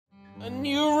A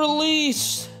new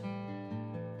release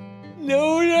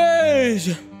known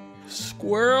as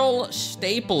Squirrel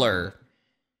Stapler.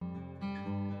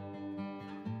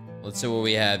 Let's see what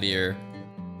we have here.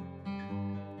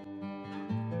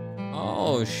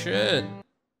 Oh shit.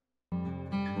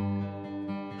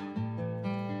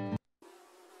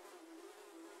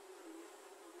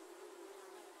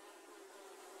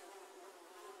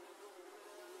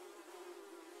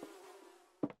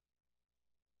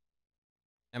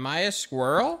 Am I a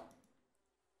squirrel?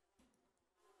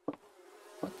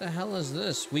 What the hell is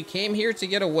this? We came here to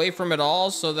get away from it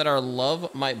all so that our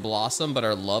love might blossom, but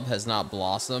our love has not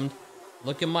blossomed.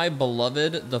 Look at my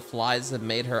beloved, the flies have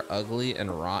made her ugly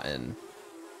and rotten.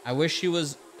 I wish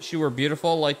she were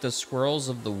beautiful like the squirrels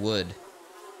of the wood.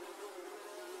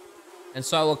 And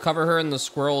so I will cover her in the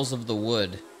squirrels of the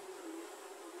wood.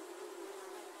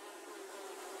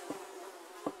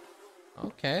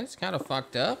 Okay, it's kind of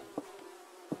fucked up.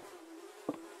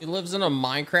 He lives in a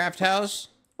Minecraft house.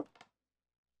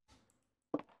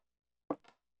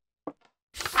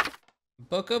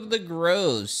 Book of the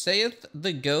Groves. Saith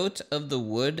the goat of the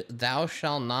wood, thou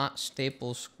shalt not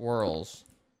staple squirrels.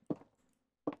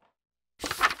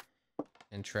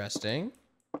 Interesting.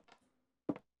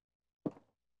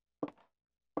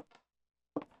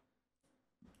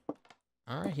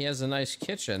 Alright, he has a nice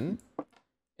kitchen.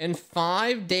 In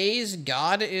 5 days,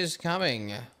 God is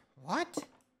coming. What?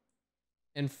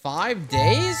 In 5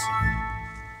 days?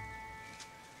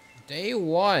 Day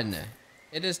 1.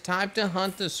 It is time to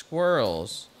hunt the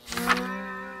squirrels.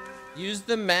 Use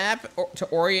the map to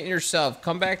orient yourself.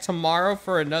 Come back tomorrow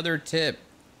for another tip.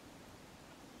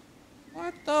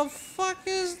 What the fuck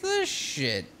is this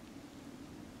shit?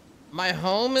 My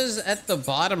home is at the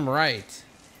bottom right.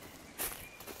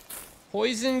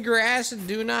 Poison grass,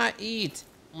 do not eat.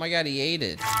 Oh my god, he ate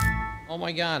it. Oh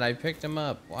my god, I picked him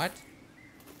up. What?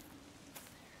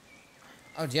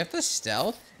 Oh, do you have to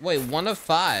stealth? Wait, 1 of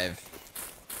 5.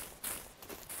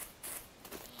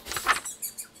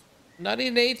 Nutty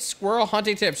Nate's squirrel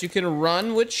hunting tips. You can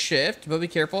run with shift, but be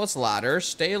careful, it's louder.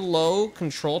 Stay low,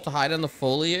 control to hide in the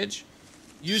foliage.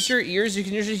 Use your ears. You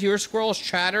can usually hear squirrels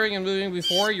chattering and moving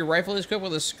before. Your rifle is equipped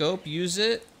with a scope. Use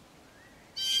it.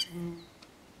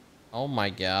 Oh my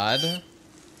god.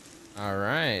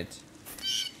 Alright.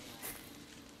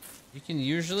 You can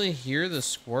usually hear the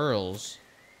squirrels.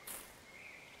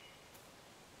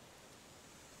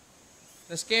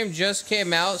 This game just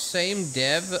came out, same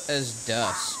dev as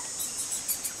Dusk.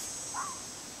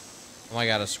 Oh my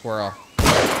god, a squirrel.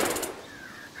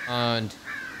 And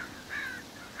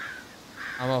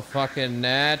I'm a fucking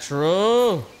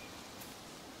natural.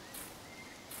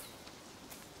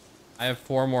 I have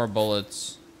 4 more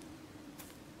bullets.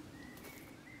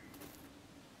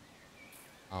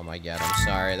 Oh my god, I'm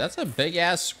sorry. That's a big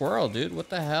ass squirrel, dude. What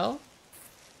the hell?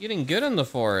 Getting good in the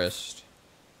forest.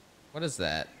 What is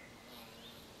that?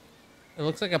 It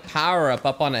looks like a power-up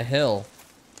up on a hill.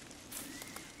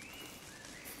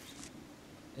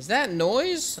 Is that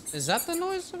noise? Is that the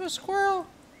noise of a squirrel?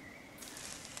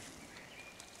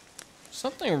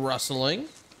 Something rustling.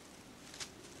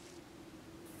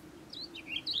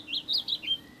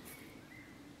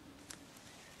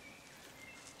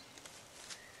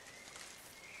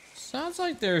 Sounds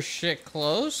like there's shit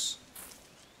close.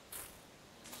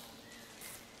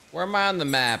 Where am I on the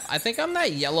map? I think I'm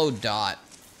that yellow dot.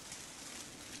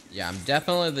 Yeah, I'm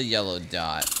definitely the yellow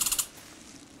dot.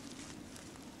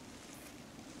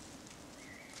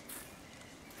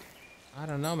 I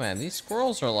don't know, man. These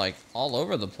squirrels are like all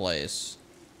over the place.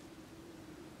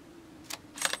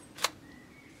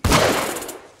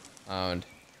 Owned.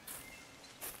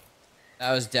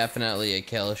 That was definitely a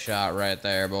kill shot right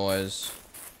there, boys.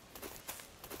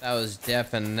 That was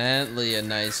definitely a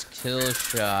nice kill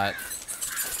shot.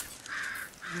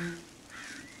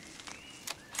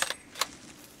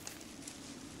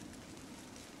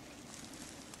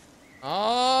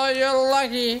 Oh, you're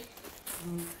lucky.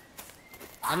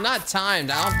 I'm not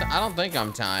timed. I don't think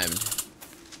I'm timed.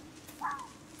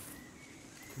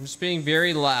 I'm just being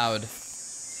very loud.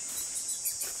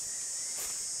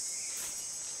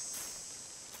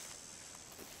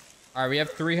 All right, we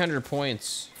have 300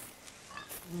 points.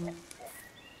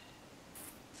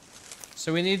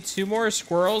 So we need 2 more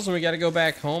squirrels and we gotta go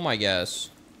back home, I guess.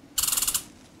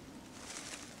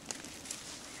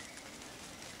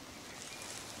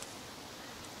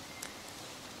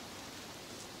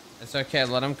 It's okay,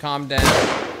 let him calm down.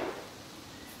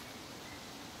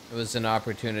 It was an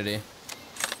opportunity.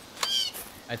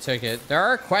 I took it. There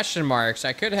are question marks.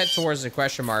 I could head towards the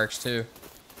question marks too.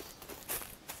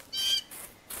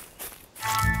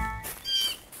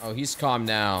 Oh, he's calm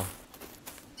now.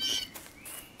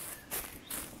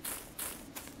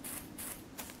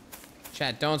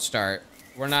 Chat, don't start.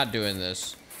 We're not doing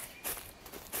this.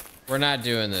 We're not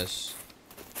doing this.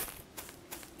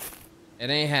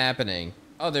 It ain't happening.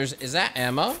 Oh, is that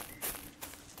ammo?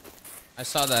 I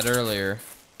saw that earlier.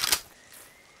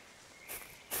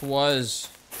 Was.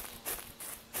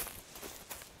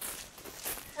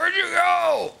 Where'd you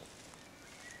go?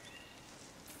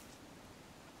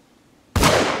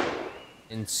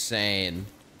 Insane.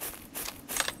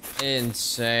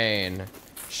 Insane.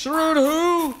 Shrewd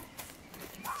who?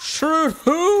 Shrewd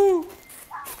who?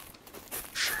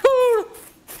 Shrewd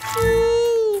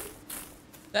who?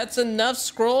 That's enough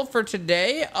scroll for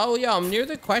today? Oh, yeah, I'm near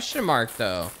the question mark,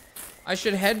 though. I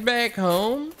should head back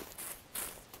home.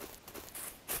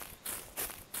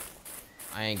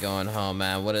 I ain't going home,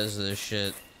 man. What is this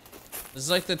shit? This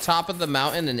is like the top of the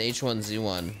mountain in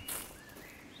H1Z1.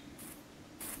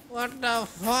 What the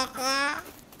fuck?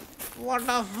 What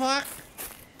the fuck?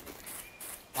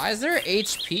 Why is there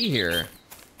HP here?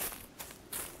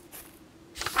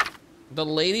 The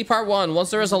lady part 1. Once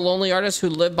there was a lonely artist who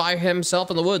lived by himself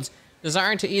in the woods.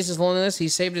 Desiring to ease his loneliness, he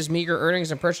saved his meager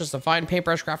earnings and purchased a fine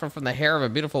paintbrush crafted from the hair of a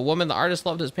beautiful woman. The artist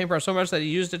loved his paintbrush so much that he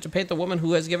used it to paint the woman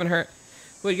who had given her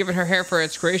hair for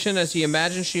its creation. As he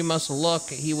imagined she must look,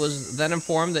 he was then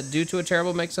informed that due to a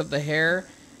terrible mix of the hair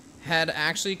had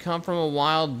actually come from a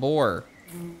wild boar.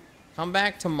 Come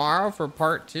back tomorrow for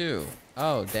part 2.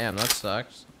 Oh, damn, that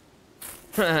sucks.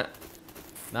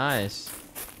 Nice.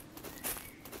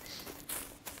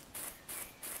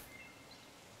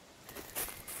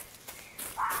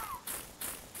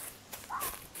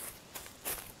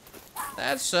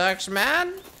 That sucks,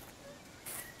 man.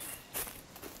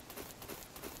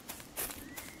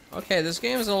 Okay, this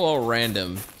game is a little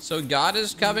random. So God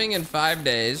is coming in 5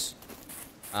 days.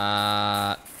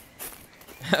 We're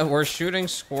shooting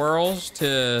squirrels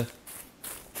to,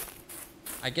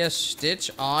 I guess,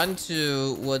 stitch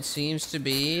onto what seems to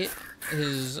be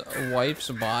his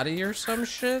wife's body or some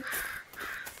shit.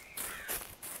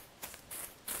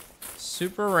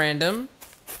 Super random.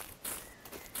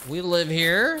 We live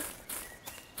here.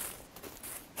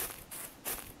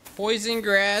 Poison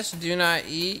grass, do not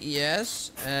eat,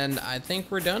 yes. And I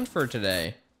think we're done for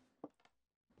today.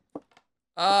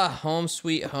 Home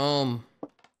sweet home.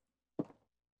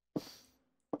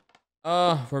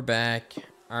 Oh, we're back.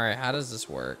 All right, how does this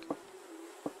work?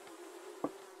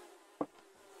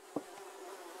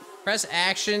 Press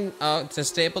action to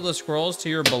staple the scrolls to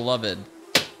your beloved.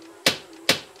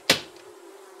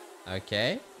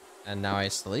 Okay, and now I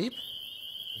sleep.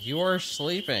 You're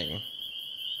sleeping.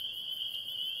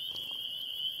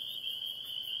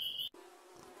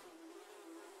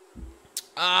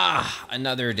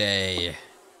 Another day.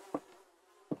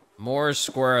 More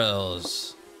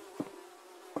squirrels.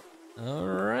 All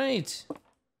right.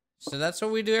 So that's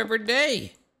what we do every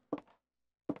day.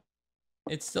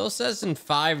 It still says in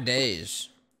 5 days.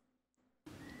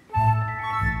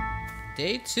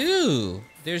 Day 2.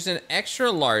 There's an extra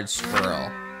large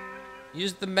squirrel.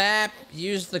 Use the map,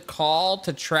 use the call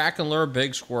to track and lure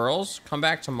big squirrels. Come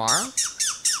back tomorrow.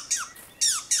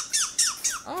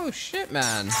 Oh shit,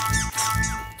 man.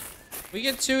 We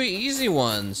get 2 easy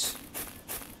ones.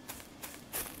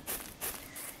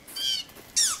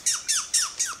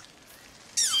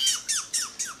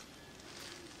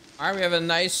 All right, we have a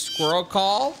nice squirrel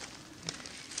call.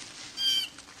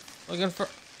 Looking for...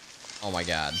 Oh my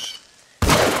god.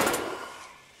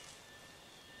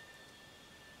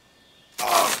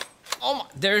 Oh my...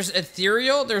 There's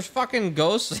ethereal, there's fucking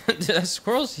ghosts. That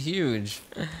squirrel's huge.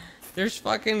 There's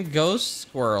fucking ghost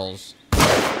squirrels.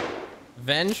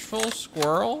 Vengeful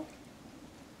squirrel?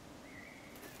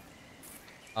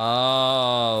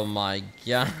 Oh my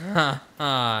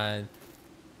god.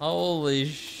 Holy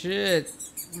shit.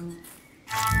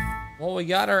 Well, we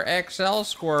got our XL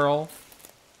squirrel.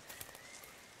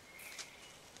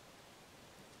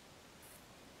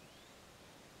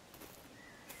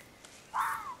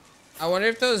 I wonder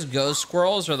if those ghost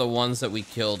squirrels are the ones that we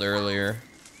killed earlier.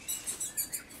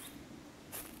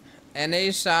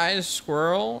 NA size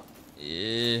squirrel?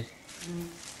 Yeah.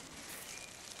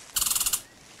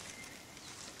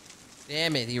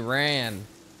 Damn it, he ran.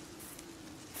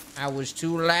 I was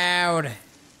too loud.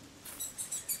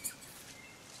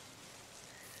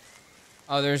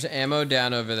 Oh, there's ammo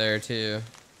down over there too.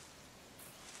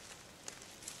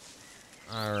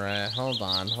 Alright, hold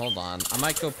on, hold on. I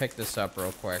might go pick this up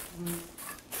real quick.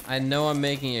 I know I'm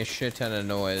making a shit ton of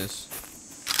noise.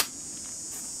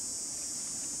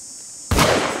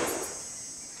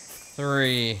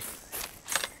 Three.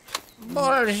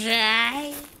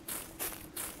 Bullseye.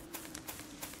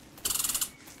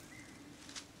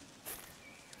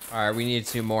 Alright, we need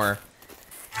 2 more.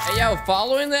 Hey, yo,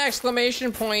 following the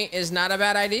exclamation point is not a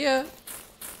bad idea.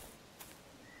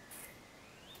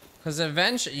 Because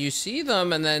eventually you see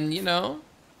them and then, you know,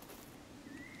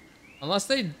 unless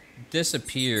they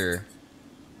disappear.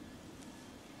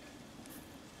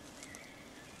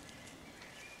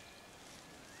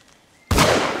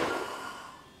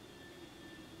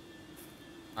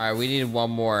 All right, we need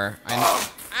one more.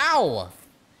 Ow!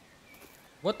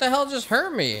 What the hell just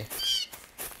hurt me?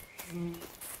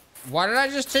 Why did I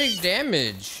just take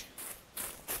damage?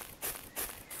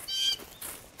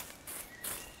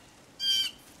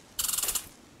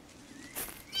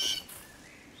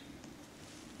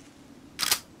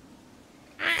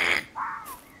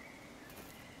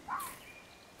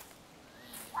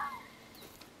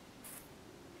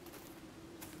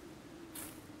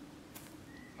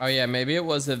 Oh yeah, maybe it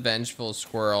was a vengeful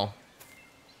squirrel.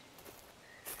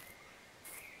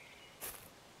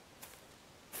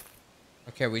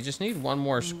 Okay, we just need one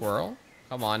more squirrel.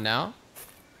 Come on now.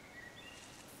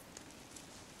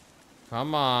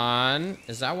 Come on.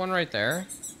 Is that one right there?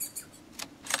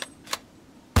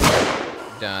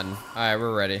 Done. All right,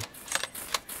 we're ready.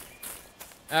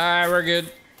 All right, we're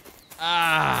good.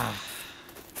 Ah.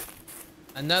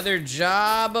 Another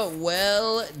job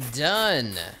well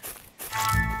done.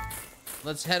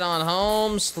 Let's head on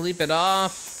home, sleep it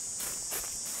off.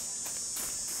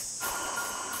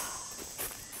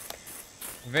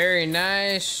 Very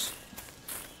nice.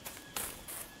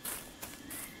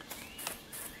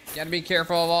 Gotta be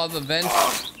careful of all the vengeful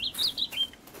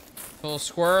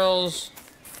squirrels.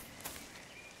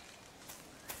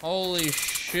 Holy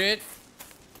shit.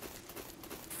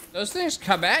 Those things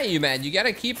come at you, man. You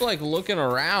gotta keep, like, looking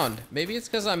around. Maybe it's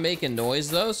because I'm making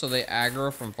noise, though, so they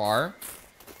aggro from far.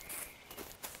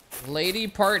 Lady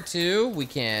part 2, we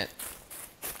can't.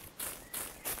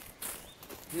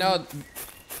 No.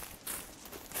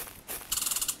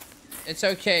 It's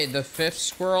okay. The 5th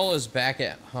squirrel is back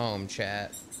at home,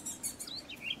 chat.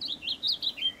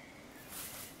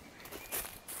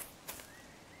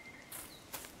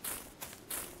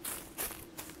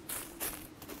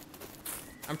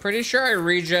 I'm pretty sure I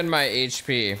regen my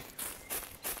HP.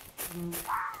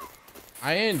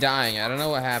 I ain't dying. I don't know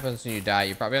what happens when you die.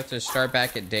 You probably have to start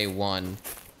back at day 1.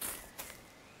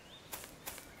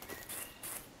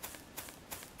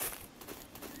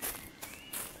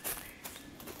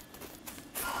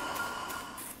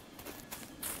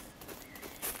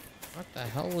 What the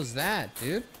hell was that,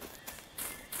 dude?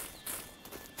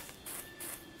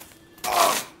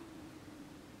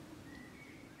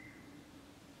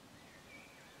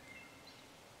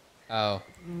 Oh.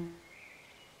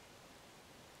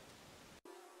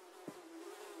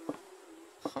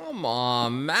 Come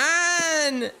on,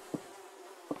 man!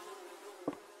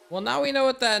 Well, now we know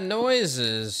what that noise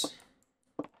is.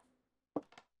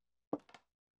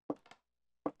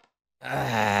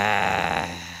 Ah.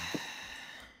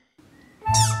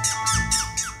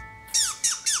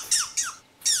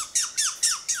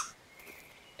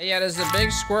 Hey, yeah, does the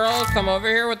big squirrel come over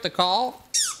here with the call?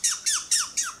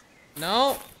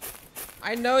 No?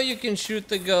 I know you can shoot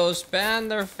the ghost, man.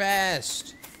 They're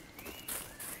fast.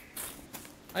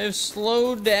 I have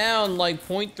slowed down like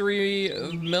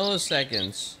 0.3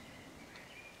 milliseconds.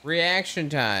 Reaction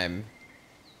time.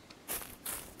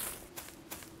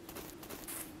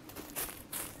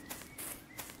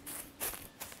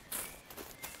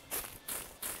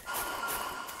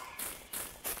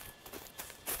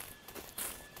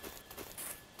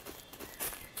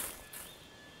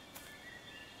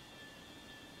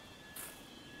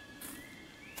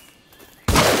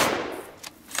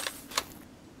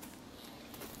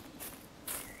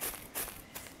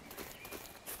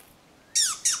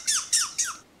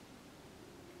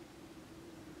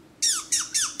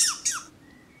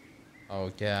 Oh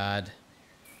god.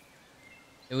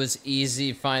 It was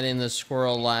easy finding the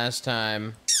squirrel last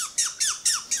time.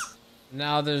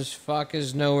 Now there's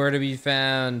fuckers nowhere to be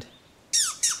found.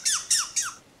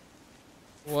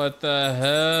 What the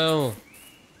hell?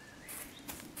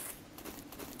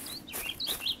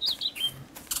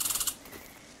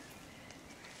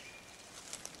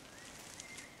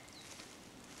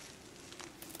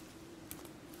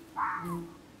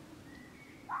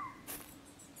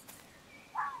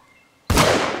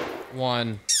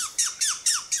 One.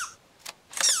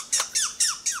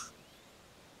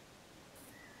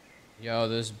 Yo,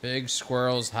 this big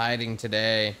squirrel's hiding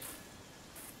today.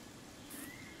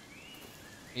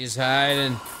 He's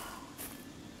hiding.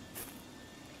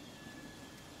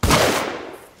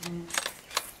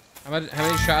 How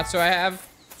many shots do I have?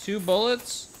 2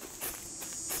 bullets?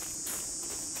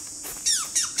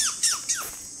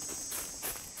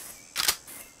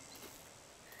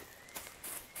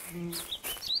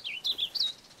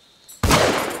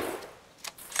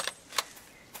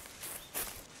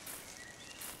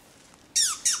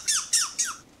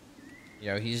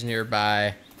 Yo, he's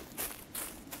nearby.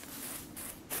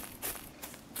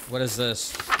 What is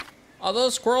this? Although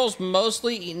squirrels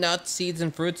mostly eat nuts, seeds,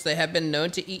 and fruits, they have been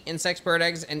known to eat insects, bird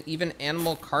eggs, and even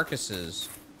animal carcasses.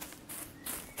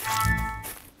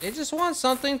 They just want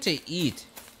something to eat.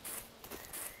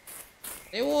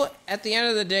 They will, at the end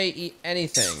of the day, eat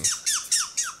anything.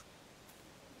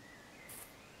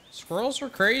 Squirrels are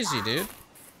crazy, dude.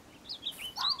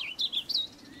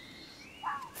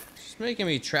 It's making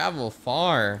me travel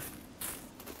far.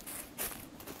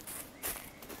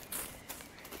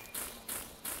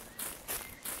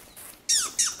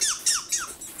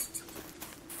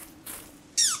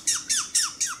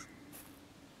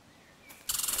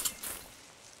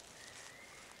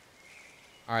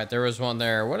 All right, there was one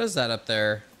there. What is that up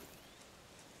there?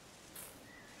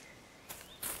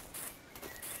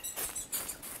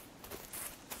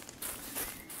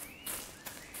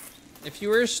 If you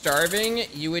were starving,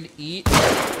 you would eat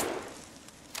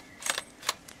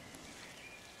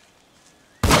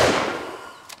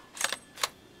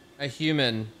a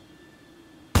human.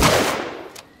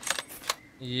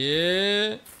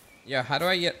 Yeah. Yeah, how do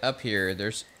I get up here?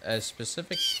 There's a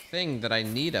specific thing that I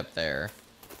need up there.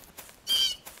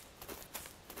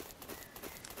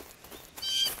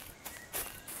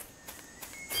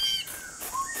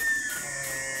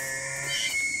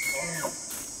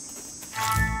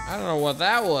 I don't know what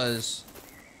that was.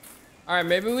 All right,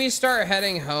 maybe we start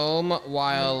heading home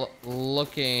while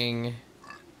looking.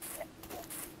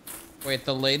 Wait,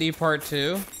 the lady part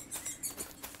 2?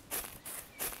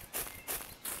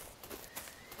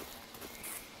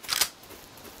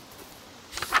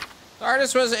 The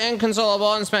artist was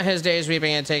inconsolable and spent his days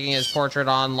weeping and taking his portrait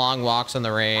on long walks in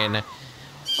the rain.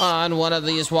 On one of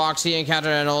these walks, he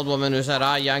encountered an old woman who said,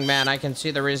 "Ah, young man, I can see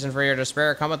the reason for your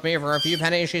despair. Come with me for a few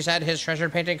pennies," she said. His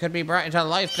treasured painting could be brought into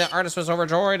life. The artist was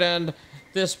overjoyed, and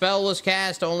the spell was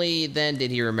cast. Only then did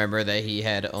he remember that he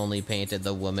had only painted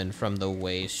the woman from the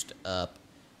waist up.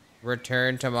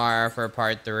 Return tomorrow for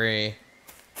part 3.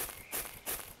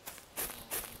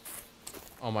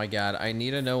 Oh my god, I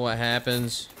need to know what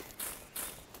happens.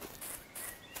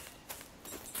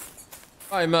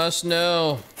 I must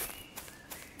know.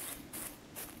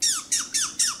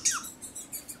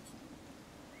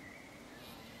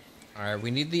 Alright,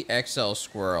 we need the XL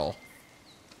squirrel.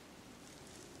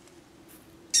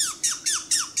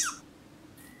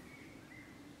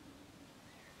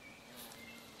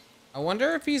 I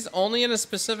wonder if he's only in a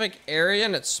specific area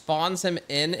and it spawns him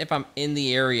in if I'm in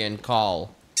the area and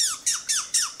call.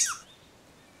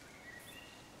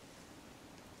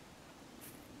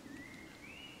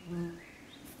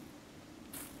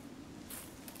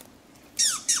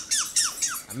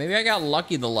 Maybe I got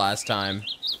lucky the last time.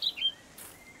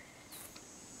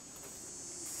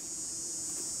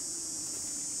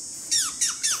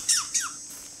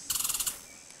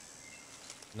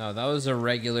 No, that was a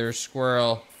regular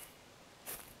squirrel.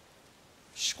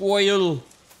 Squirrel.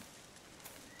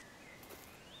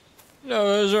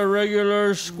 No, that was a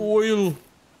regular squirrel.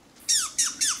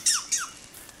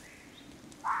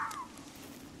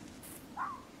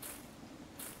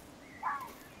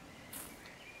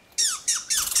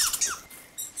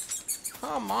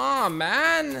 Come on,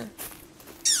 man.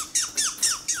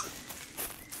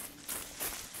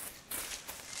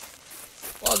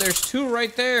 Well, there's 2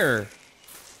 right there.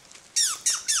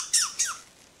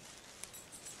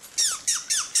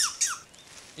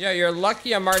 Yeah, you're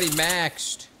lucky I'm already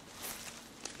maxed.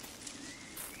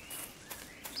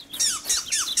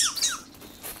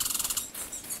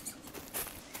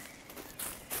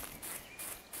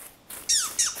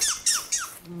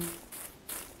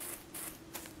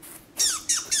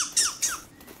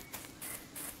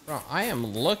 Bro, I am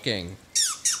looking.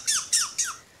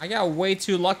 I got way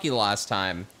too lucky last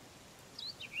time.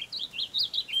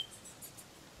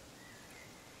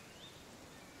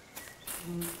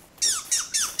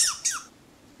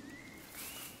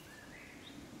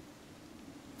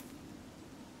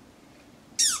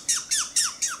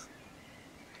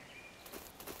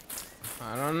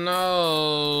 I don't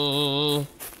know.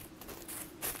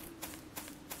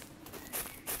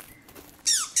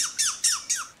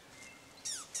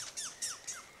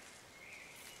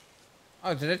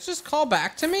 Oh, did it just call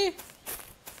back to me?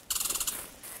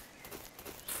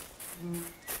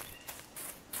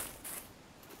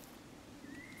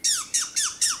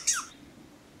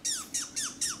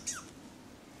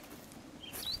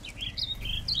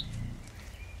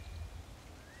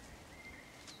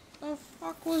 The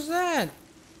fuck was that?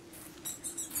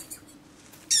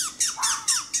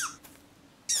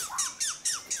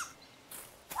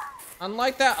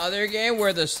 Unlike that other game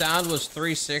where the sound was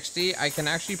 360, I can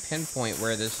actually pinpoint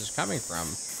where this is coming from.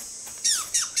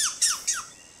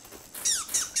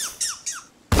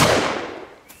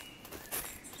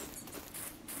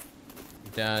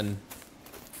 Done.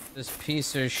 This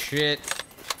piece of shit.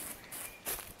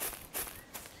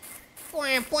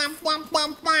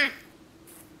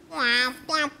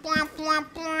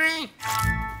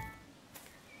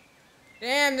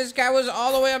 Damn, this guy was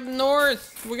all the way up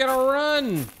north. We gotta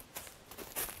run.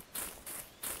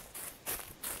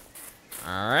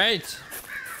 All right.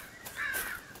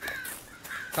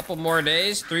 Couple more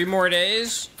days, 3 more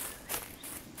days.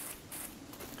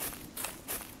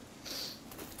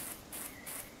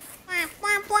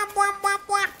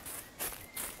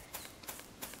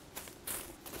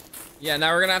 Yeah,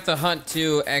 now we're gonna have to hunt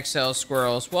 2 XL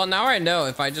squirrels. Well, now I know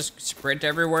if I just sprint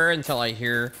everywhere until I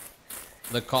hear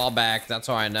the callback, that's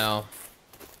how I know.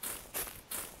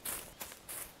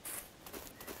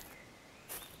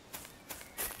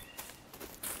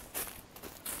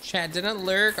 Chat, didn't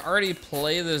Lirik already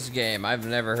play this game? I've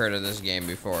never heard of this game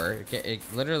before. It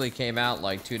literally came out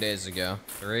like 2 days ago.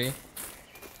 3.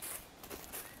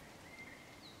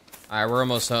 Alright, we're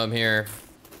almost home here.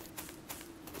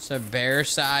 It's a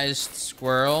bear-sized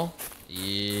squirrel.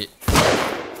 Yeah.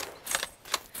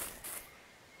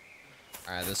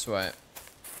 Alright, this way.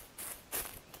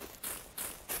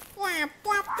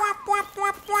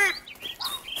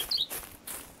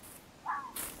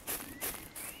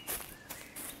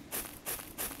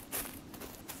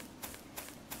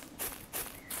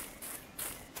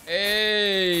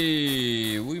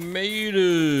 Hey, we made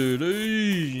it.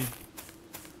 Hey.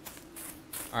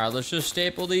 All right, let's just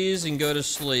staple these and go to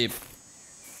sleep.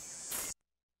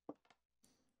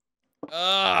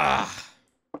 Ugh.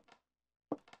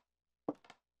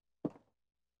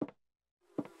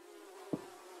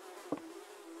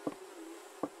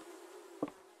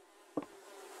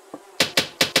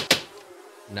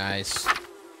 Nice.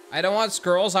 I don't want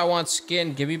squirrels, I want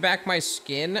skin. Give me back my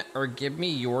skin or give me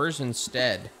yours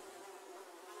instead.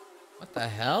 What the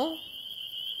hell?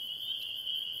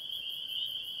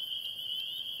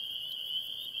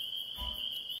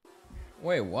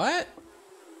 Wait, what?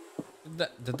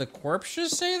 Did the corpse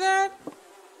just say that?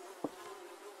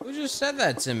 Who just said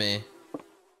that to me?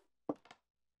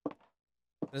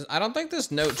 I don't think this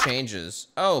note changes.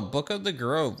 Oh, Book of the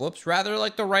Grove. Whoops, rather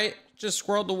like the right just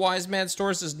squirrel, the wise man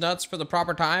stores his nuts for the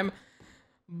proper time,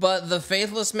 but the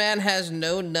faithless man has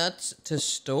no nuts to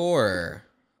store.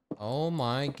 Oh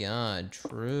my god,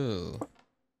 true.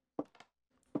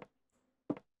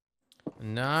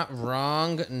 Not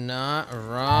wrong, not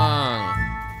wrong.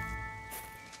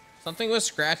 Something was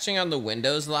scratching on the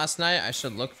windows last night. I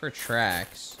should look for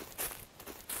tracks.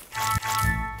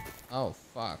 Oh,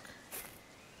 fuck.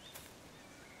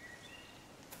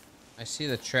 I see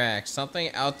the tracks.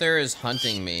 Something out there is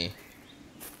hunting me.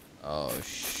 Oh,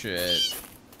 shit.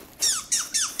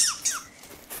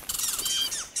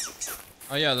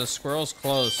 Oh, yeah, the squirrel's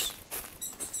close.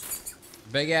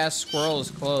 Big-ass squirrel is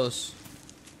close.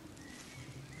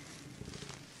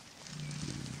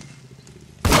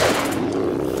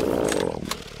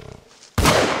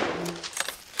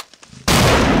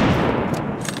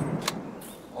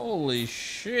 Holy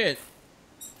shit.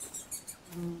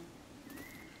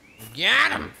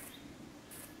 Got him.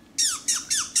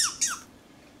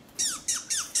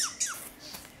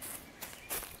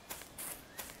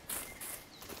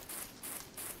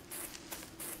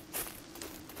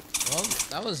 Well,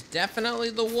 that was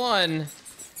definitely the one.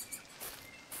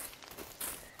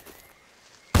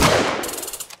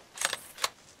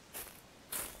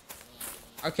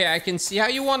 Okay, I can see how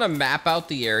you want to map out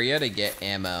the area to get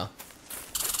ammo.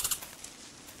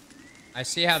 I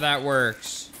see how that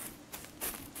works.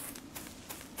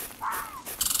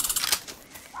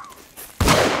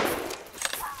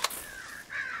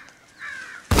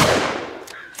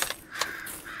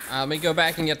 Let me go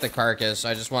back and get the carcass.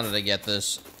 I just wanted to get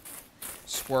this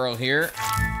squirrel here.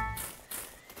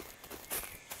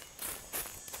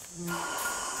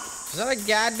 Is that a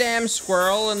goddamn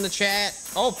squirrel in the chat?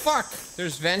 Oh, fuck.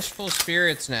 There's vengeful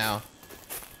spirits now.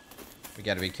 We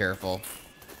gotta be careful.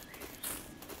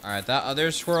 Alright, that other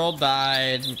squirrel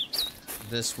died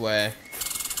this way.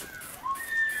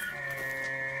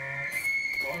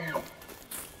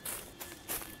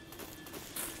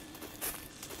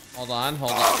 Hold on,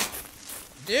 hold on.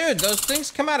 Dude, those things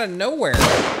come out of nowhere.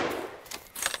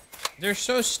 They're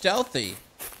so stealthy.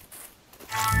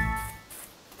 I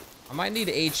might need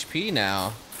HP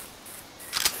now.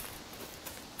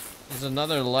 There's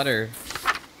another letter.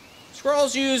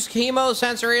 Squirrels use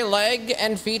chemosensory leg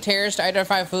and feet hairs to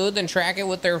identify food, then track it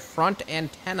with their front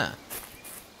antenna.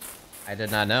 I did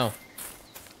not know.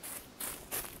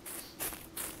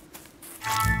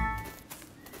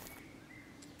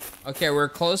 Okay, we're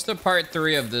close to part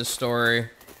 3 of this story.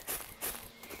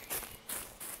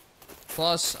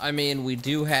 Plus, I mean, we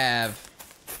do have...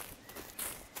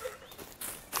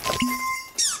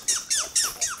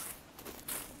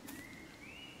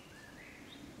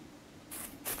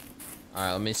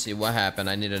 Alright, let me see what happened.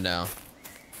 I need to know.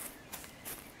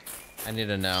 I need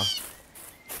to know.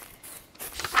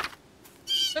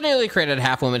 The newly created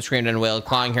half-woman screamed and wailed,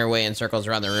 clawing her way in circles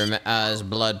around the room as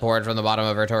blood poured from the bottom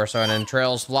of her torso and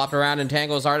entrails flopped around in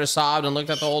tangles. Artist sobbed and looked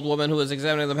at the old woman who was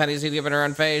examining the pennies he'd given her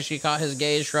on face. She caught his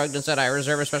gaze, shrugged, and said, "I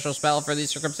reserve a special spell for these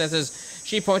circumstances."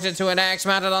 She pointed to an axe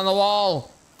mounted on the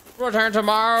wall. Return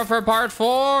tomorrow for part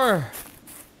 4.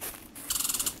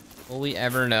 Will we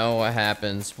ever know what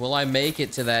happens? Will I make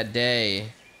it to that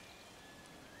day?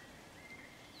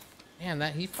 Man,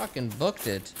 that he fucking booked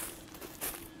it.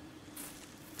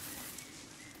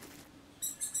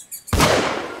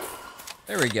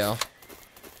 There we go.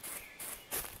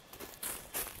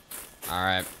 All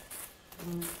right.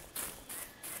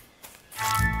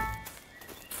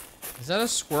 Is that a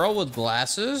squirrel with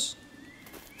glasses?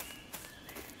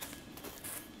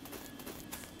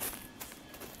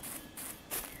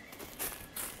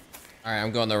 All right,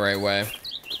 I'm going the right way.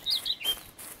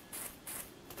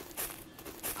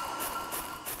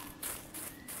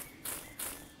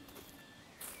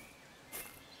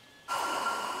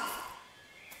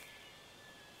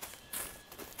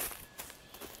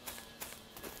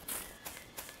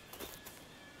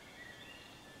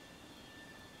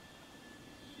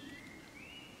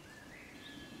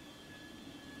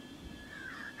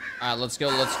 All right, let's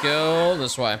go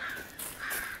this way.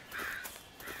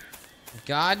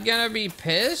 God gonna be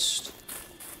pissed?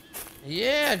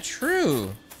 Yeah,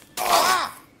 true.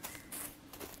 Ah!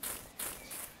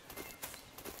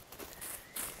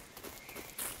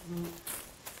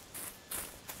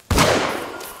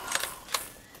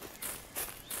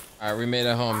 All right, we made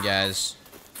it home, guys.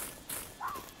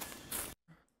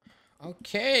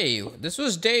 Okay, this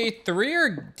was day 3 or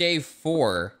day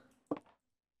 4?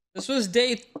 This was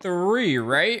day 3,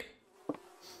 right?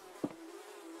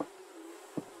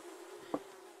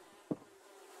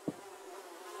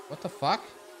 What the fuck?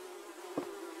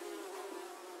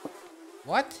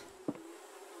 What?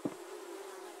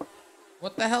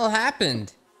 What the hell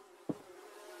happened?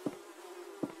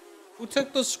 Who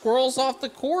took the squirrels off the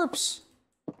corpse?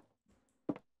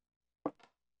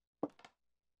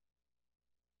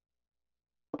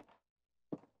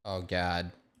 Oh,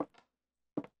 God.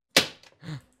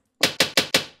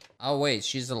 Oh, wait,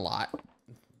 she's alive?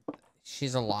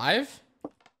 She's alive?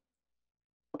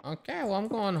 Okay, well, I'm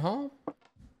going home.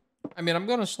 I mean, I'm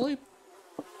going to sleep.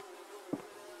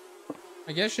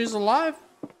 I guess she's alive.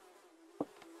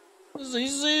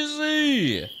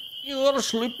 Easy. You little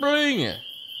sleeping.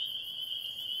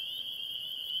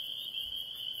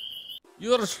 You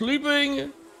little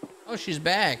sleeping. Oh, she's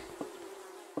back.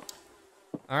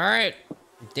 All right.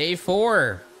 Day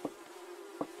 4.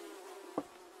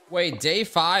 Wait, day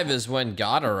 5 is when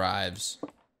God arrives.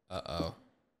 Uh-oh.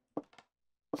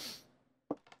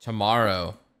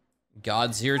 Tomorrow.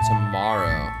 God's here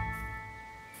tomorrow.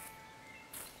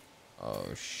 Oh,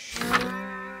 shit.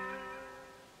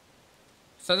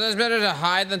 Sometimes better to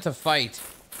hide than to fight.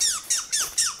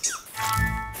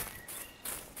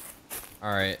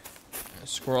 Alright.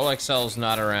 Squirrel XL's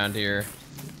not around here.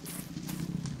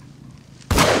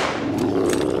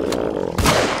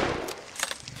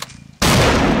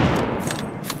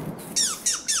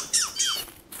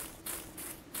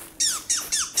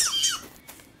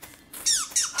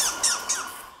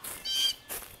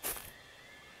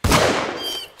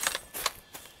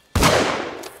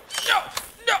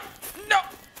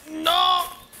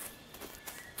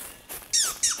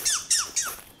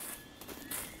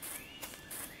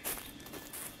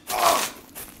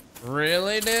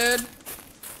 Really, dude?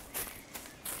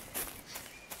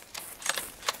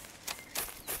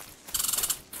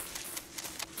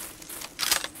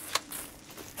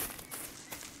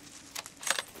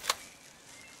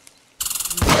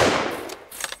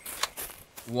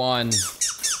 One.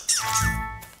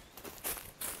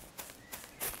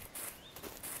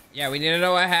 Yeah, we need to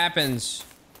know what happens.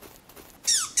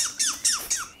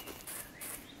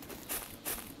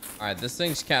 Alright, this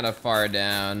thing's kind of far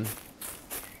down.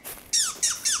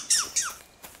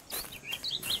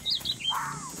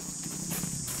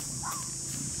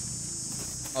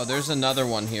 Oh, there's another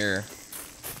one here.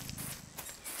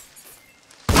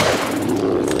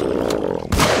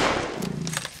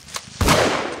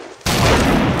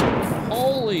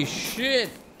 Holy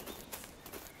shit.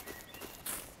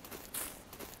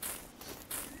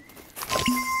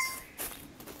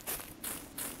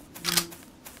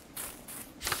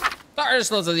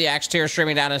 Slits of the axe, tears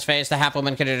streaming down his face. The half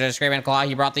woman continued to scream and claw.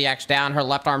 He brought the axe down. Her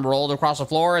left arm rolled across the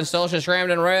floor, and still she screamed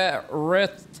and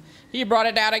writhed. He brought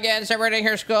it down again, separating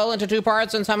her skull into two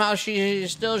parts, and somehow she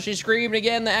screamed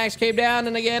again. The axe came down,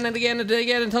 and again and again and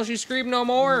again until she screamed no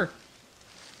more.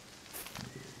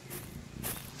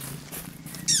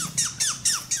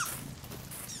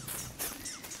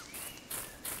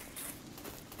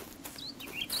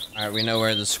 All right, we know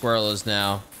where the squirrel is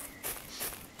now.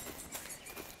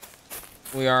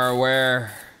 We are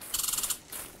aware.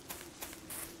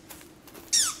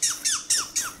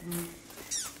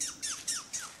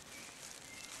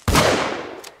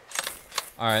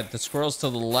 All right, the squirrel's to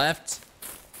the left.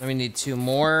 Then we need two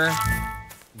more.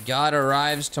 God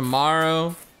arrives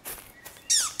tomorrow.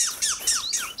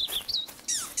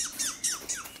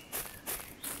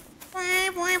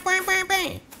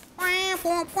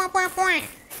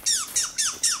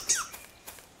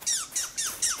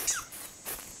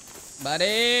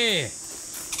 Buddy!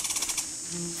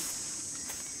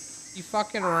 You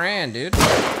fucking ran, dude. Alright,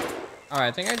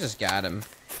 I think I just got him.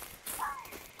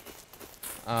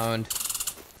 Owned.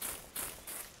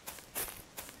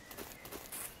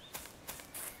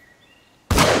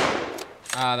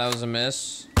 Ah, that was a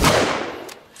miss.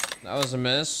 That was a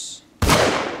miss.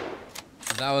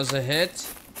 That was a hit.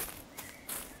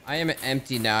 I am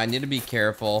empty now. I need to be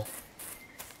careful.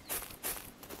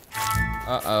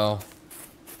 Uh-oh.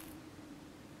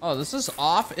 Oh, this is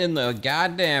off in the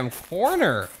goddamn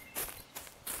corner.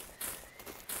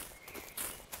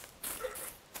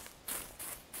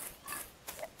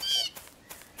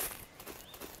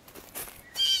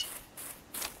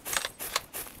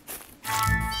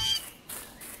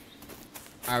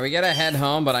 Alright, we gotta head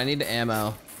home, but I need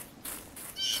ammo.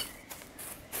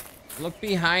 Look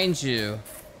behind you.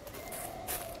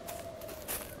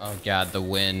 Oh god, the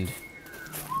wind.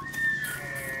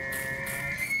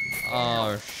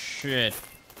 Oh shit.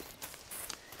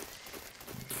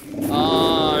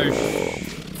 Oh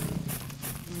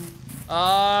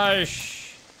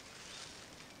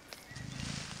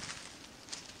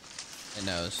It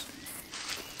knows.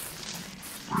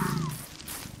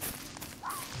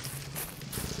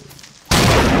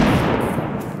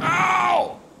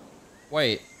 Ow!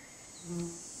 Wait.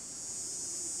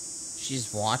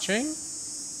 She's watching?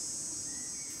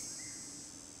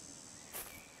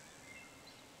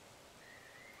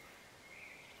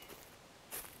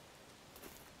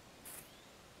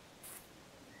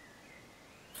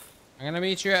 I'm gonna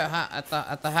meet you at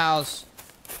the house.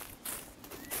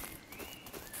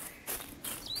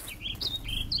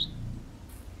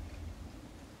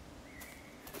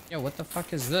 Yo, what the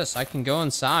fuck is this? I can go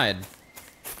inside.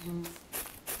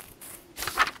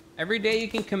 Every day you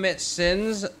can commit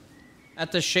sins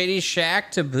at the Shady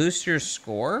Shack to boost your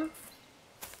score?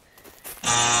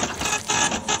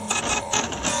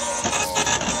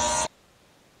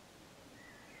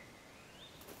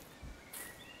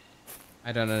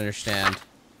 I don't understand.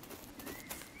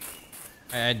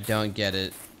 I don't get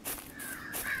it.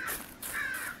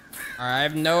 Alright, I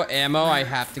have no ammo. I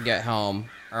have to get home,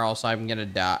 or else I'm gonna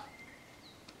die.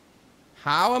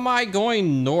 How am I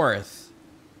going north?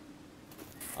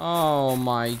 Oh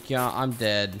my god, I'm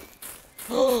dead.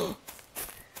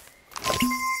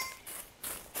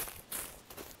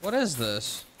 What is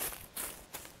this?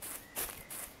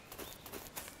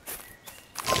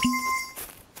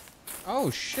 Oh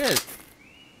shit.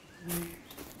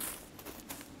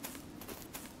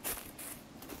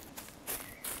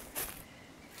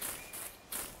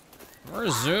 We're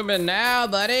zooming now,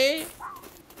 buddy.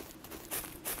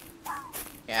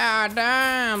 God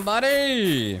damn,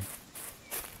 buddy.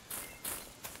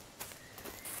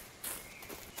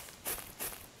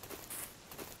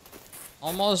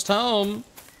 Almost home.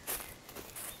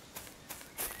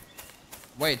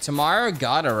 Wait, tomorrow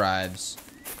God arrives.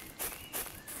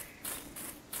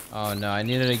 Oh no, I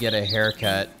needed to get a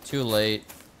haircut. Too late.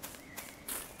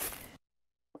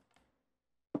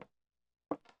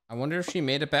 I wonder if she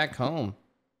made it back home.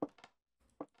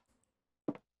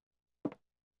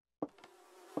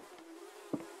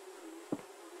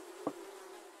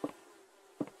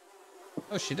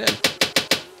 Oh, she did.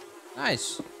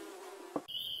 Nice.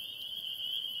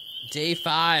 Day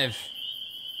 5.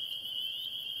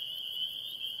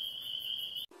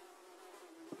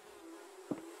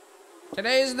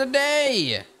 Today's the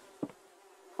day.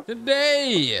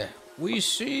 Today we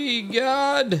see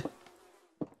God.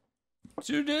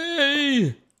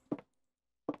 Today.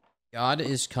 God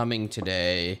is coming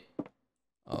today.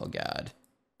 Oh God.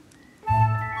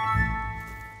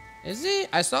 Is he?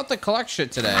 I still have to collect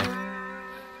shit today.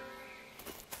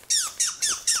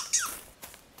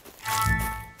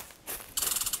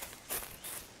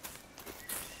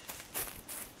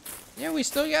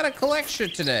 still gotta collect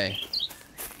shit today.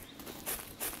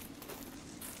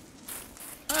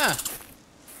 Huh.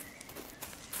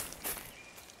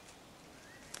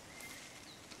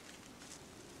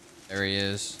 There he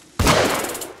is.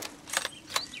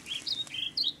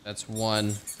 That's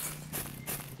one.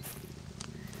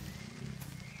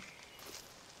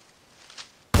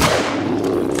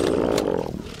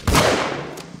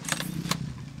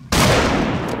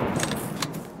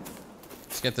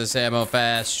 Let's get this ammo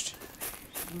fast.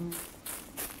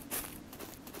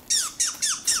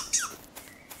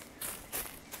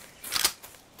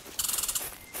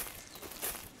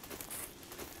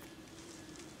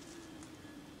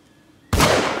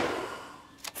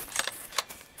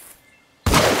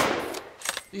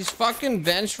 These fucking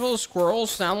vengeful squirrels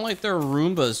sound like they're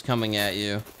Roombas coming at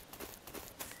you.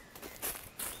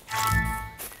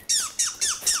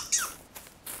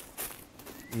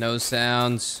 No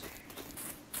sounds.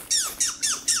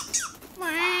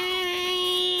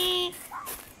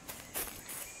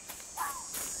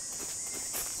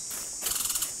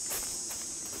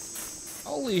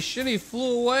 Holy shit, he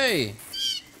flew away.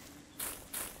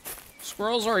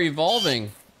 Squirrels are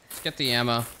evolving. Let's get the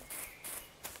ammo.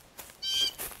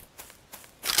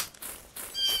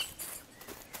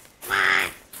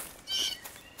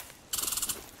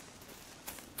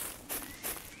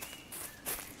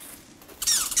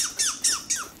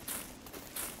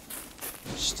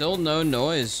 Still no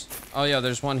noise. Oh yeah,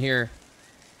 there's one here.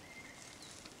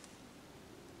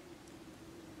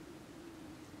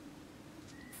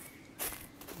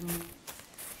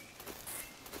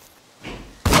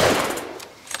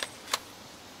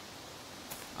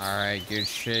 Alright, good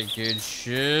shit, good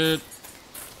shit.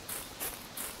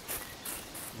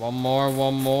 One more,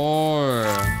 one more.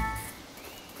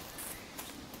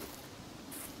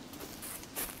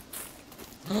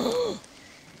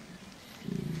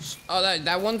 Oh,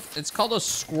 that one, it's called a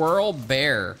squirrel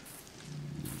bear.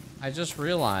 I just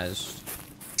realized.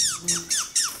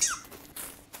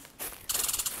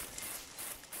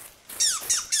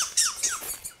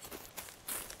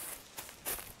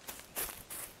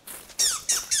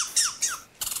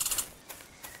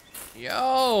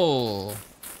 Yo.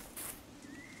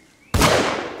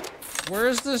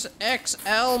 Where's this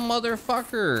XL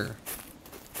motherfucker?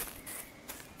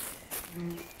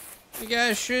 We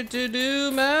got shit to do,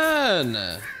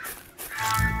 man.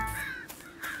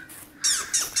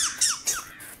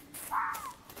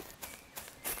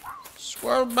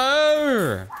 Squirrel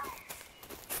bear.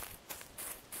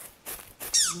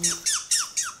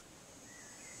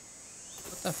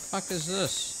 What the fuck is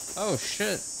this? Oh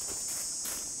shit.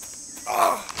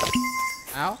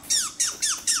 Ow.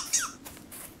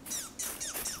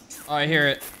 Oh, I hear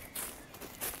it.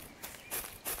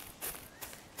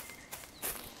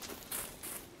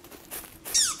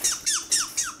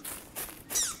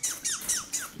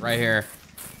 Right here.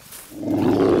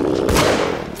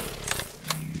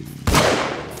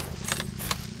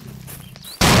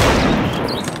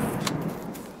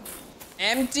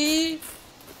 Empty?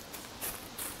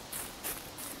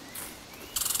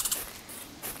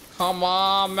 Come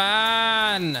on,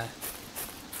 man.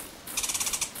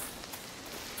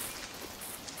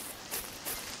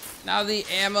 Now the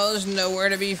ammo's nowhere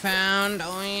to be found.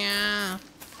 Oh yeah.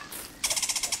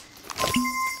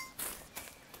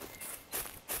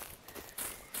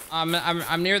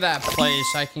 I'm near that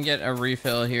place. I can get a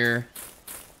refill here.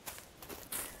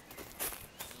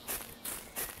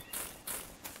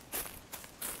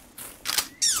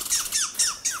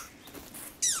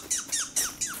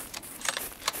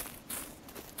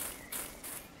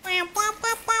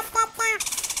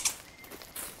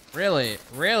 Really?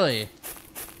 Really?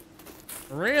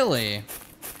 Really?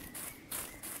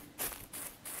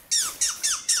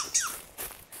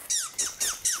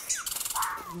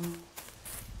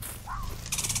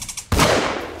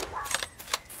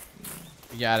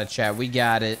 We got it, chat. We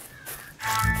got it.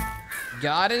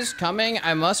 God is coming.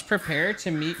 I must prepare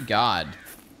to meet God.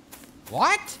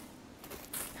 What?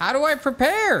 How do I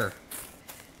prepare?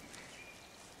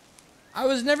 I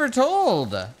was never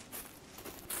told.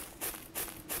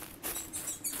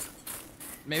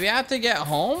 Maybe I have to get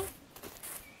home?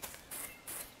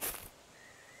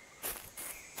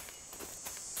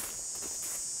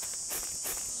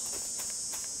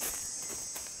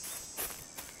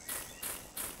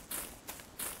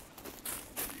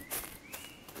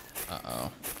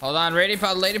 Uh-oh. Hold on, lady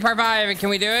part 5. Can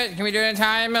we do it? Can we do it in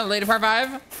time? Lady part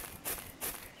 5?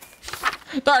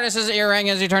 Artis's ear rang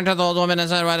as he turned to the old woman and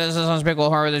said, "What is this unspeakable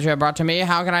horror that you have brought to me?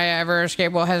 How can I ever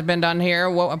escape what has been done here?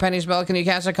 What a penny spell can you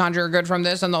cast to conjure good from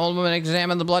this?" And the old woman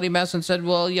examined the bloody mess and said,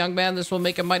 "Well, young man, this will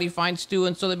make a mighty fine stew."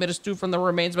 And so they made a stew from the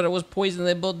remains, but it was poison.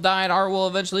 They both died. Art will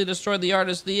eventually destroy the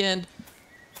artist. The end.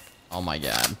 Oh my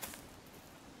god.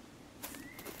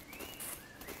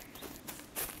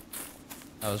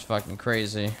 That was fucking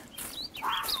crazy.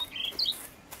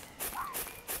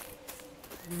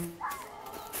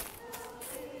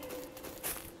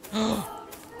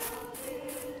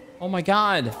 Oh my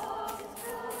god.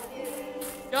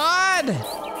 God!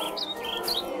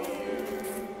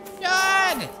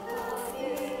 God!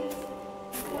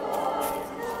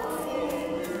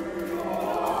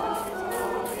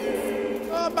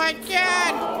 Oh my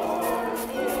god!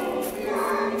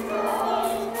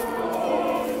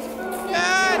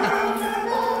 God!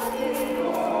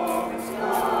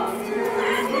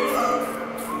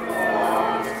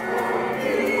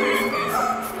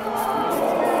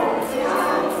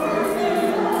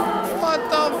 What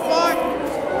the fuck?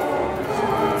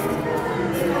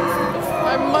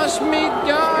 I must meet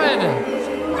God.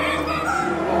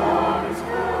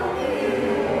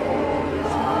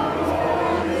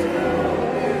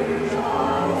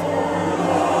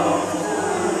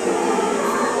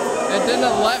 It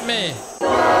didn't let me.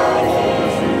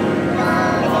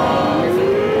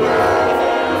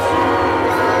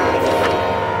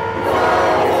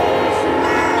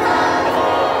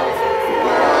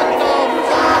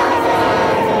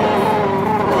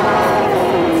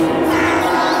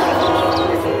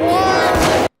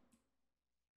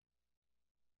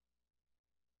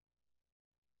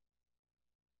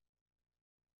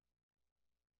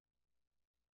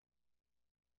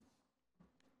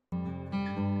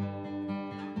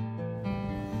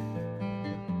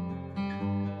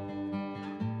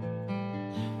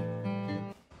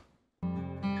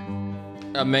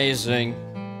 Amazing.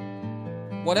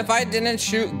 What if I didn't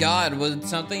shoot God? Would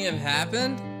something have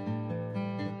happened?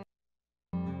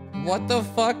 What the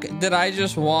fuck did I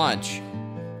just watch?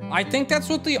 I think that's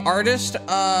what the artist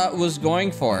was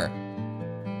going for.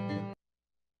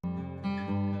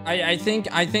 I think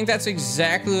that's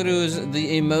exactly what it was,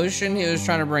 the emotion he was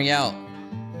trying to bring out.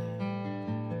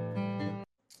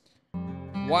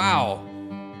 Wow.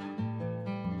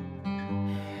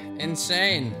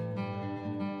 Insane.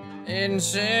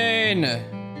 Insane.